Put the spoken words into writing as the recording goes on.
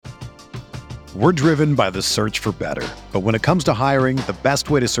We're driven by the search for better. But when it comes to hiring, the best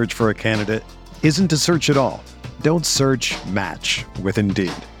way to search for a candidate isn't to search at all. Don't search, match with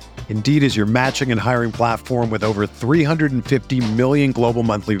Indeed. Indeed is your matching and hiring platform with over 350 million global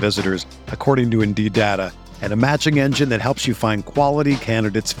monthly visitors, according to Indeed data, and a matching engine that helps you find quality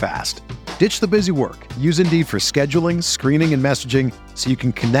candidates fast. Ditch the busy work. Use Indeed for scheduling, screening, and messaging so you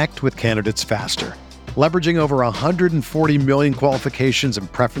can connect with candidates faster. Leveraging over 140 million qualifications and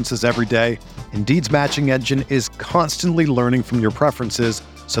preferences every day, Indeed's matching engine is constantly learning from your preferences,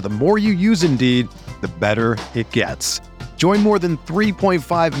 so the more you use Indeed, the better it gets. Join more than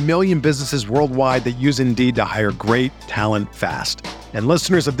 3.5 million businesses worldwide that use Indeed to hire great talent fast. And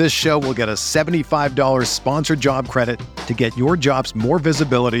listeners of this show will get a $75 sponsored job credit to get your jobs more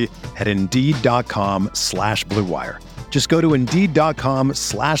visibility at Indeed.com/Blue Wire. Just go to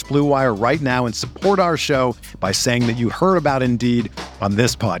Indeed.com/Blue Wire right now and support our show by saying that you heard about Indeed on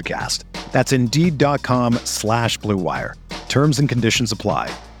this podcast. That's Indeed.com/Blue Wire. Terms and conditions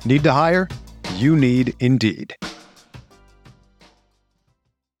apply. Need to hire? You need Indeed.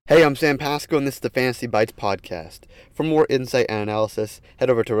 Hey, I'm Sam Pasco, and this is the Fantasy Bites podcast. For more insight and analysis, head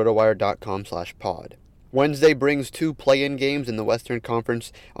over to rotowire.com/pod. Wednesday brings 2 play-in games in the Western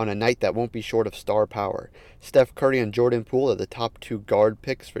Conference on a night that won't be short of star power. Steph Curry and Jordan Poole are the top 2 guard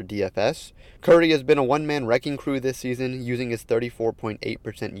picks for DFS. Curry has been a one-man wrecking crew this season, using his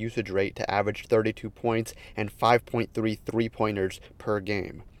 34.8% usage rate to average 32 points and 5.3 three-pointers per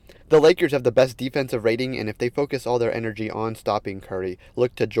game. The Lakers have the best defensive rating, and if they focus all their energy on stopping Curry,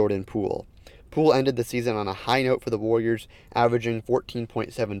 look to Jordan Poole. Poole ended the season on a high note for the Warriors, averaging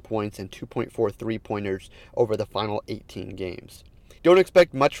 14.7 points and 2.4 three-pointers over the final 18 games. Don't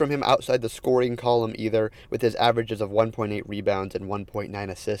expect much from him outside the scoring column either, with his averages of 1.8 rebounds and 1.9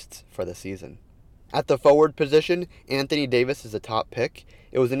 assists for the season. At the forward position, Anthony Davis is a top pick.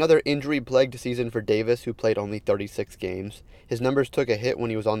 It was another injury-plagued season for Davis, who played only 36 games. His numbers took a hit when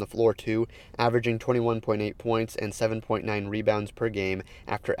he was on the floor too, averaging 21.8 points and 7.9 rebounds per game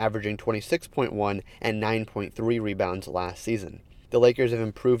after averaging 26.1 and 9.3 rebounds last season. The Lakers have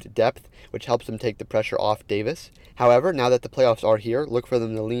improved depth, which helps them take the pressure off Davis. However, now that the playoffs are here, look for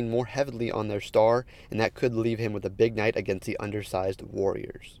them to lean more heavily on their star, and that could leave him with a big night against the undersized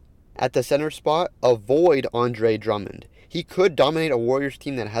Warriors. At the center spot, avoid Andre Drummond. He could dominate a Warriors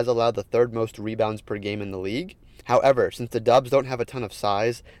team that has allowed the 3rd most rebounds per game in the league. However, since the Dubs don't have a ton of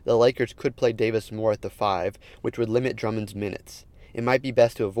size, the Lakers could play Davis more at the 5, which would limit Drummond's minutes. It might be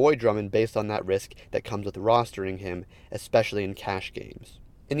best to avoid Drummond based on that risk that comes with rostering him, especially in cash games.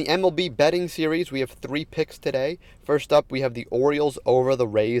 In the MLB betting series, we have 3 picks today. First up, we have the Orioles over the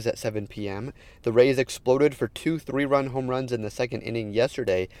Rays at 7 p.m. The Rays exploded for 2 3-run home runs in the second inning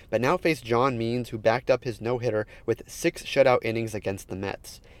yesterday, but now face John Means, who backed up his no-hitter with 6 shutout innings against the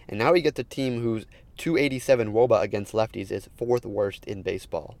Mets. And now he gets a team whose .287 WOBA against lefties is 4th worst in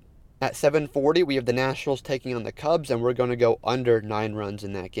baseball. At 7:40, we have the Nationals taking on the Cubs, and we're going to go under 9 runs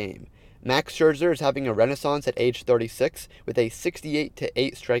in that game. Max Scherzer is having a renaissance at age 36 with a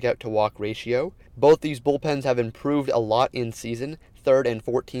 68-8 strikeout-to-walk ratio. Both these bullpens have improved a lot in season, 3rd and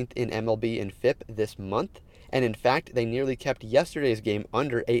 14th in MLB in FIP this month, and in fact, they nearly kept yesterday's game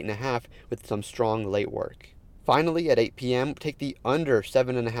under 8.5 with some strong late work. Finally, at 8 p.m., take the under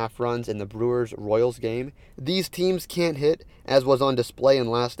 7.5 runs in the Brewers-Royals game. These teams can't hit, as was on display in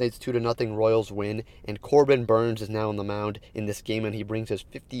last night's 2-0 Royals win, and Corbin Burns is now on the mound in this game, and he brings his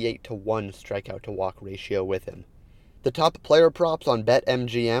 58-1 strikeout-to-walk ratio with him. The top player props on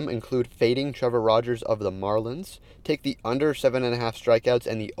BetMGM include fading Trevor Rogers of the Marlins, take the under 7.5 strikeouts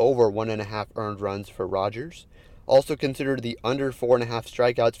and the over 1.5 earned runs for Rogers. Also consider the under 4.5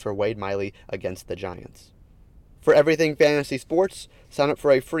 strikeouts for Wade Miley against the Giants. For everything fantasy sports, sign up for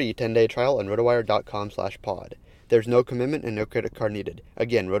a free 10-day trial on rotowire.com/pod. There's no commitment and no credit card needed.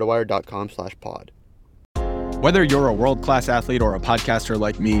 Again, rotowire.com/pod. Whether you're a world-class athlete or a podcaster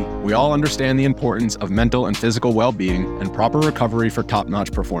like me, we all understand the importance of mental and physical well-being and proper recovery for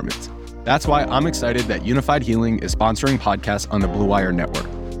top-notch performance. That's why I'm excited that Unified Healing is sponsoring podcasts on the Blue Wire Network.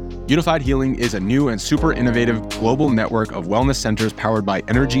 Unified Healing is a new and super innovative global network of wellness centers powered by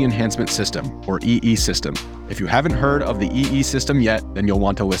Energy Enhancement System, or EE System. If you haven't heard of the EE System yet, then you'll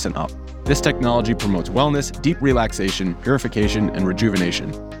want to listen up. This technology promotes wellness, deep relaxation, purification, and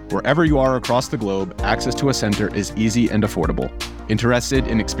rejuvenation. Wherever you are across the globe, access to a center is easy and affordable. Interested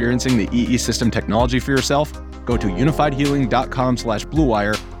in experiencing the EE System technology for yourself? Go to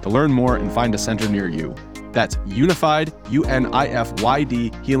unifiedhealing.com/bluewire to learn more and find a center near you. That's unified,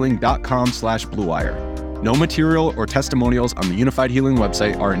 UNIFYD, healing.com/bluewire. No material or testimonials on the Unified Healing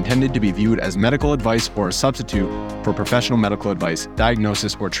website are intended to be viewed as medical advice or a substitute for professional medical advice,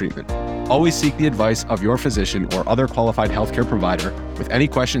 diagnosis, or treatment. Always seek the advice of your physician or other qualified healthcare provider with any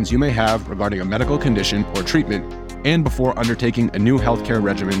questions you may have regarding a medical condition or treatment and before undertaking a new healthcare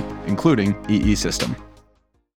regimen, including EE system.